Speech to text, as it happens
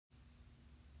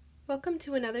Welcome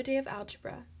to another day of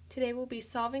algebra. Today we'll be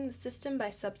solving the system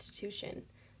by substitution.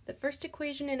 The first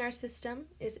equation in our system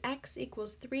is x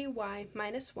equals 3y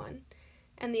minus 1,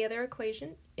 and the other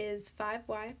equation is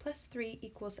 5y plus 3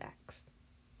 equals x.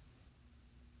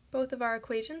 Both of our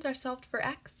equations are solved for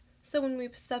x, so when we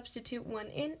substitute one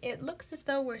in, it looks as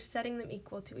though we're setting them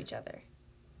equal to each other.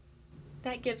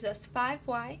 That gives us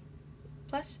 5y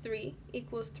plus 3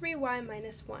 equals 3y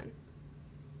minus 1.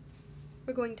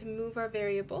 We're going to move our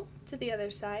variable to the other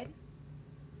side.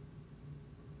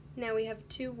 Now we have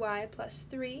 2y plus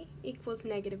 3 equals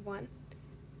negative 1.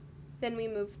 Then we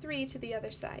move 3 to the other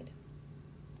side.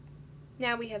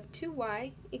 Now we have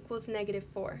 2y equals negative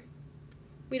 4.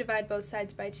 We divide both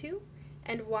sides by 2,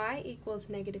 and y equals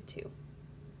negative 2.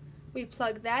 We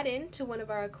plug that into one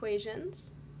of our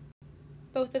equations.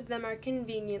 Both of them are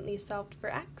conveniently solved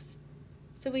for x,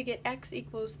 so we get x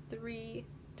equals 3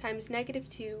 times negative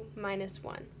 2 minus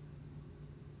 1.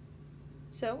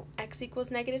 So x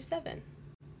equals negative 7.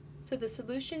 So the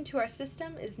solution to our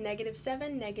system is negative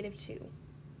 7, negative 2.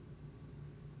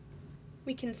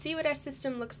 We can see what our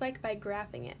system looks like by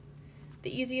graphing it.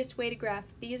 The easiest way to graph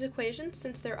these equations,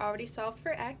 since they're already solved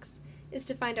for x, is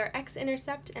to find our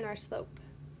x-intercept and our slope.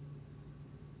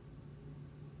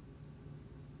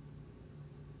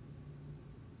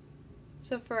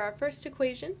 So for our first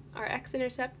equation, our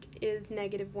x-intercept is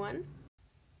negative 1,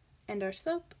 and our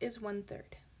slope is 1/3.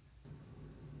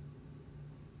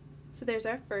 So there's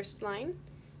our first line,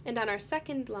 and on our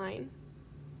second line,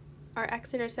 our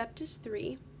x-intercept is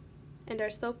 3, and our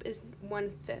slope is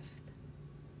 1/5.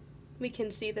 We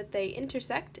can see that they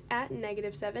intersect at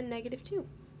negative 7, negative 2.